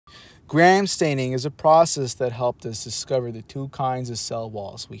Gram staining is a process that helped us discover the two kinds of cell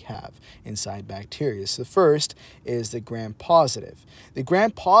walls we have inside bacteria. So the first is the gram positive. The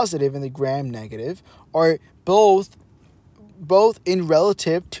gram positive and the gram negative are both in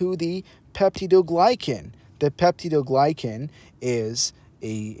relative to the peptidoglycan. The peptidoglycan is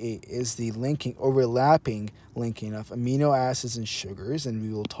the overlapping linking of amino acids and sugars, and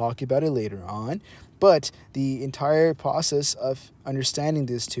we will talk about it later on. But the entire process of understanding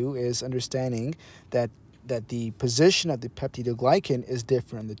these two is understanding that the position of the peptidoglycan is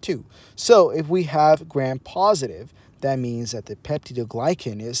different in the two. So if we have gram positive, that means that the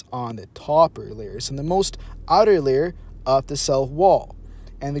peptidoglycan is on the topper layers, on the most outer layer of the cell wall.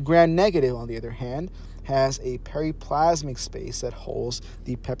 And the gram negative, on the other hand, has a periplasmic space that holds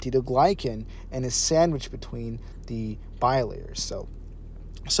the peptidoglycan and is sandwiched between the bilayers.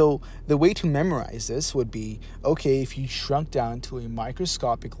 So the way to memorize this would be, okay, if you shrunk down to a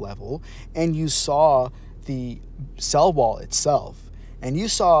microscopic level and you saw the cell wall itself, and you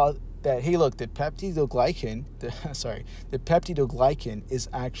saw that, hey, look, the peptidoglycan is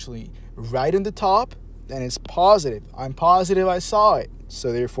actually right on the top, and it's positive. I'm positive I saw it,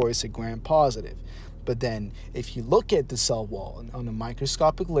 so therefore it's a gram positive. But then if you look at the cell wall on a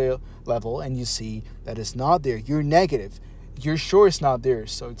microscopic level and you see that it's not there, you're negative. You're sure it's not there,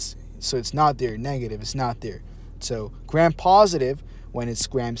 so it's not there. Negative, it's not there. So gram positive, when it's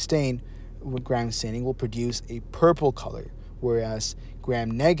gram staining, will produce a purple color, whereas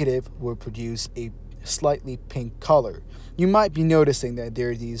gram negative will produce a slightly pink color. You might be noticing that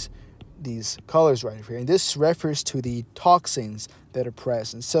there are these colors right here, and this refers to the toxins that are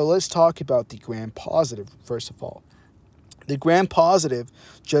present. So let's talk about the gram positive first of all. The gram positive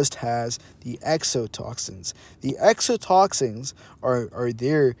just has the exotoxins. The exotoxins are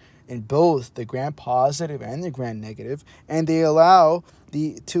there in both the gram positive and the gram negative, and they allow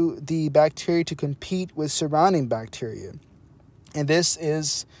the bacteria to compete with surrounding bacteria. And this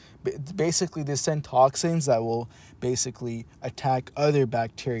is basically the send toxins that will basically attack other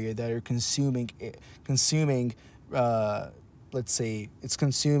bacteria that are consuming let's say it's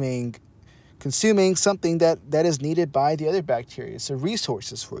consuming something that is needed by the other bacteria, so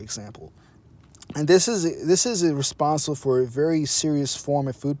resources, for example. And this is responsible for a very serious form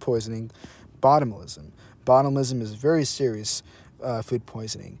of food poisoning, botulism. Botulism is very serious food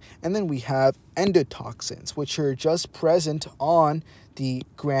poisoning. And then we have endotoxins, which are just present on the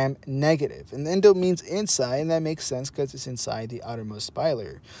gram negative. And endo means inside, and that makes sense because it's inside the outermost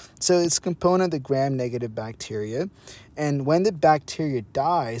bilayer. So it's a component of the gram negative bacteria. And when the bacteria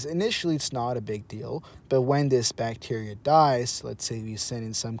dies, initially it's not a big deal, but when this bacteria dies, let's say we send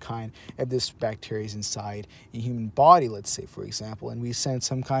in some kind of this bacteria is inside a human body, let's say, for example, and we send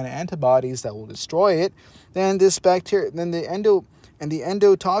some kind of antibodies that will destroy it, then this bacteria, then the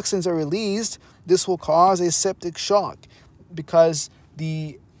endotoxins are released. This will cause a septic shock because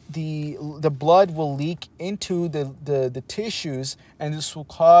the blood will leak into the tissues, and this will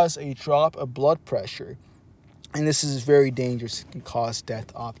cause a drop of blood pressure. And this is very dangerous. It can cause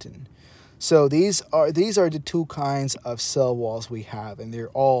death often. So these are the two kinds of cell walls we have, and they're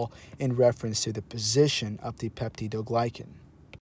all in reference to the position of the peptidoglycan.